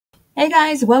Hey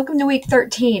guys, welcome to week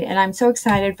 13, and I'm so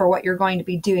excited for what you're going to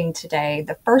be doing today.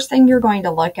 The first thing you're going to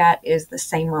look at is the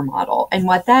Samer model, and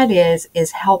what that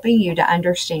is helping you to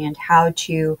understand how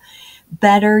to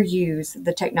better use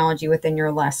the technology within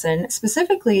your lesson,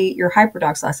 specifically your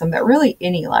HyperDocs lesson, but really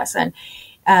any lesson.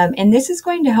 And this is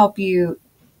going to help you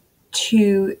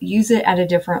to use it at a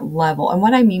different level. And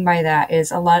what I mean by that is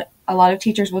a lot of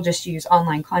teachers will just use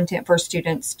online content for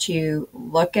students to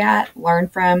look at, learn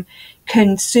from,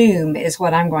 consume is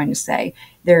what I'm going to say.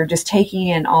 They're just taking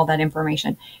in all that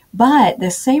information. But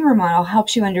the Samer model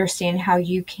helps you understand how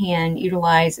you can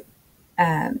utilize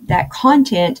that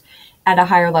content at a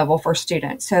higher level for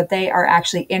students. So they are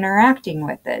actually interacting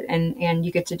with it. And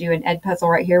you get to do an ed puzzle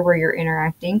right here where you're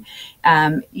interacting.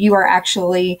 You are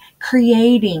actually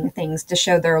creating things to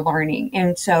show their learning.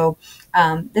 And so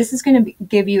this is going to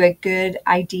give you a good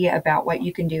idea about what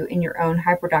you can do in your own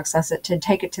HyperDocs lesson to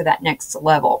take it to that next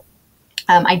level.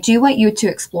 I do want you to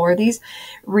explore these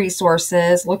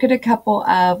resources, look at a couple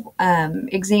of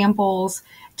examples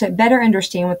to better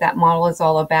understand what that model is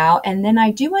all about. And then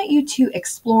I do want you to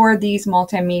explore these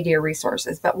multimedia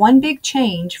resources. But one big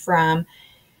change from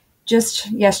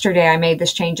just yesterday, I made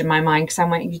this change in my mind because I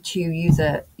want you to use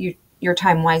your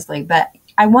time wisely. But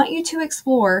I want you to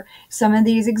explore some of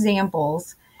these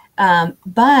examples,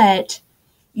 but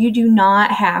you do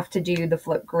not have to do the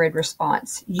flip grid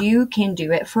response. You can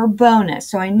do it for bonus.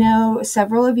 So I know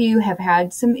several of you have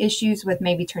had some issues with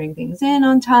maybe turning things in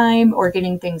on time or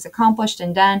getting things accomplished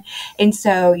and done. And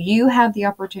so you have the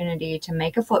opportunity to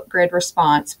make a flip grid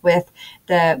response with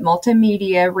the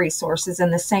multimedia resources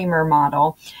and the Samer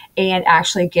model and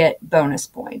actually get bonus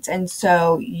points. And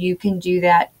so you can do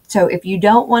that. So if you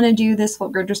don't want to do this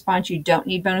flip grid response, you don't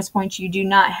need bonus points. You do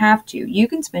not have to. You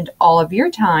can spend all of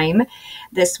your time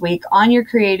this week on your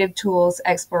Creative Tools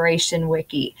Exploration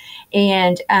Wiki.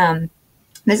 And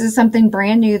this is something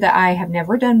brand new that I have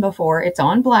never done before. It's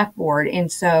on Blackboard.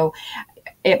 And so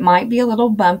it might be a little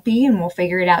bumpy and we'll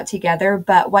figure it out together.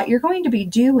 But what you're going to be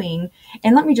doing,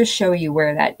 and let me just show you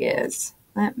where that is.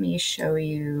 Let me show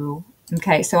you.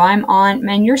 Okay, so I'm on,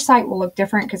 and your site will look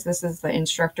different because this is the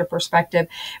instructor perspective.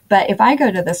 But if I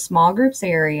go to the small groups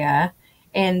area,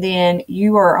 and then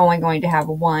you are only going to have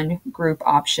one group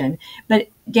option. But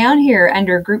down here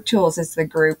under group tools is the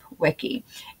group wiki.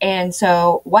 And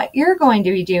so what you're going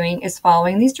to be doing is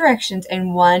following these directions.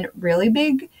 And one really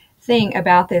big thing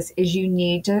about this is you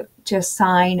need to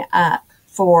sign up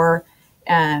for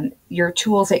your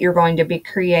tools that you're going to be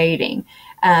creating.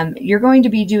 You're going to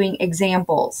be doing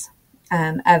examples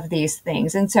of these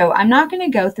things. And so I'm not going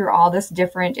to go through all this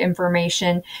different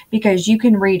information because you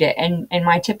can read it. And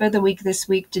my tip of the week this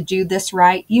week to do this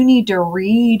right, you need to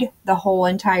read the whole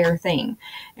entire thing.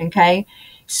 Okay.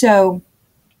 So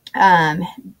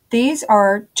these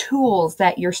are tools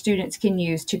that your students can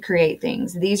use to create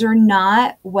things. These are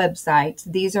not websites.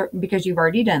 These are, because you've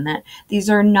already done that, these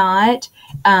are not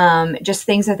just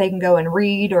things that they can go and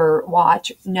read or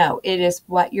watch. No, it is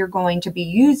what you're going to be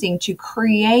using to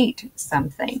create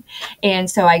something. And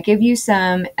so I give you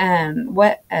some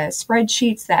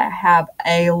spreadsheets that have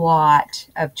a lot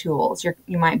of tools.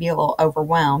 You might be a little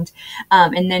overwhelmed.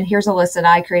 And then here's a list that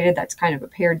I created that's kind of a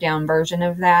pared down version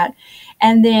of that.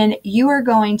 And then you are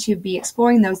going to be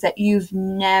exploring those that you've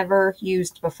never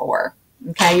used before.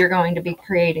 Okay, you're going to be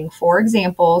creating 4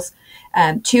 examples,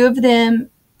 2 of them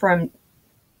from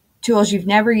tools you've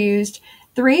never used.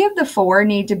 3 of the 4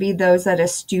 need to be those that a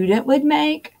student would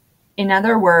make. In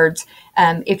other words,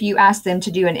 if you ask them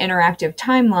to do an interactive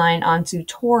timeline on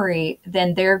Tutori,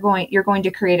 then you're going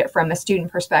to create it from a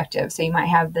student perspective. So you might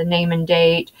have the name and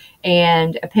date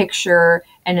and a picture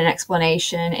and an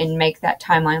explanation and make that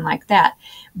timeline like that.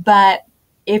 But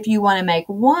if you want to make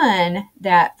one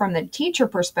that from the teacher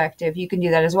perspective, you can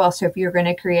do that as well. So if you're going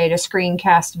to create a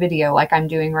screencast video like I'm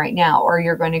doing right now, or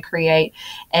you're going to create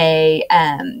a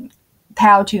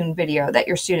Powtoon video that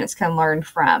your students can learn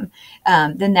from,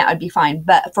 then that would be fine.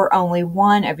 But for only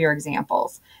one of your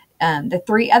examples, the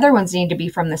 3 other ones need to be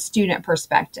from the student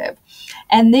perspective.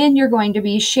 And then you're going to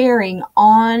be sharing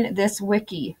on this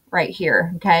wiki right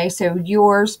here. Okay, so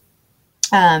yours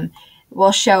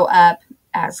will show up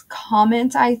as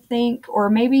comments, I think, or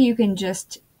maybe you can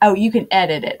just, you can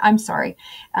edit it. I'm sorry.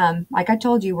 Like I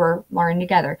told you, we're learning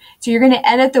together. So you're going to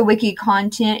edit the wiki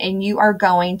content and you are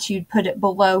going to put it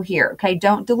below here. Okay.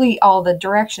 Don't delete all the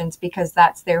directions because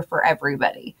that's there for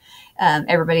everybody.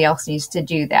 Everybody else needs to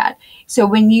do that. So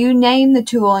when you name the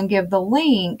tool and give the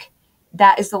link,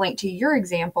 that is the link to your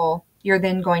example. You're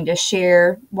then going to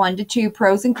share 1 to 2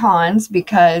 pros and cons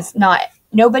because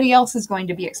nobody else is going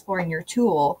to be exploring your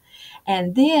tool.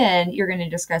 And then you're going to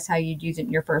discuss how you'd use it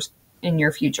in your first in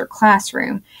your future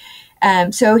classroom.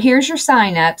 So here's your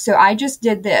sign up. So I just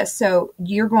did this. So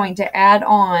you're going to add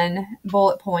on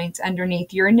bullet points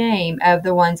underneath your name of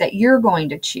the ones that you're going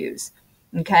to choose.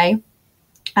 Okay.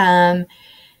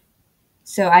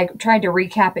 So I tried to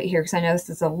recap it here because I know this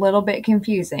is a little bit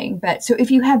confusing. But so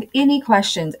if you have any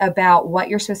questions about what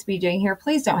you're supposed to be doing here,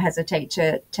 please don't hesitate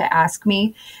to ask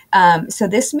me. So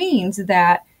this means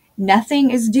that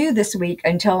nothing is due this week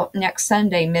until next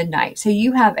Sunday midnight. So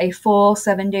you have a full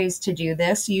 7 days to do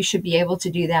this. You should be able to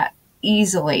do that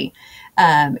easily.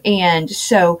 And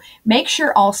so make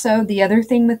sure also, the other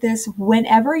thing with this,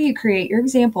 whenever you create your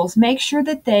examples, make sure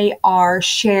that they are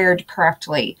shared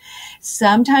correctly.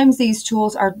 Sometimes these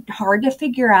tools are hard to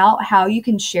figure out how you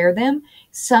can share them.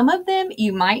 Some of them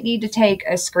you might need to take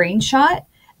a screenshot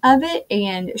of it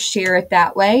and share it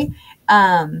that way.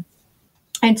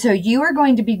 And so you are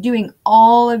going to be doing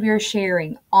all of your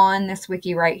sharing on this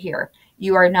wiki right here.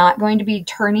 You are not going to be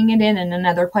turning it in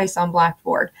another place on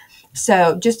Blackboard.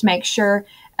 So just make sure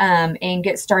and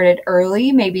get started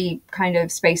early, maybe kind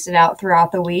of space it out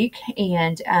throughout the week.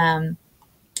 And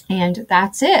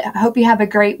that's it. I hope you have a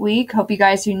great week. Hope you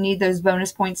guys who need those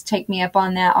bonus points take me up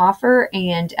on that offer.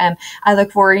 And I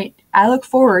look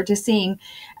forward to seeing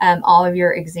all of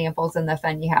your examples and the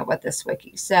fun you have with this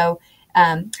wiki. So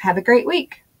have a great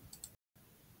week.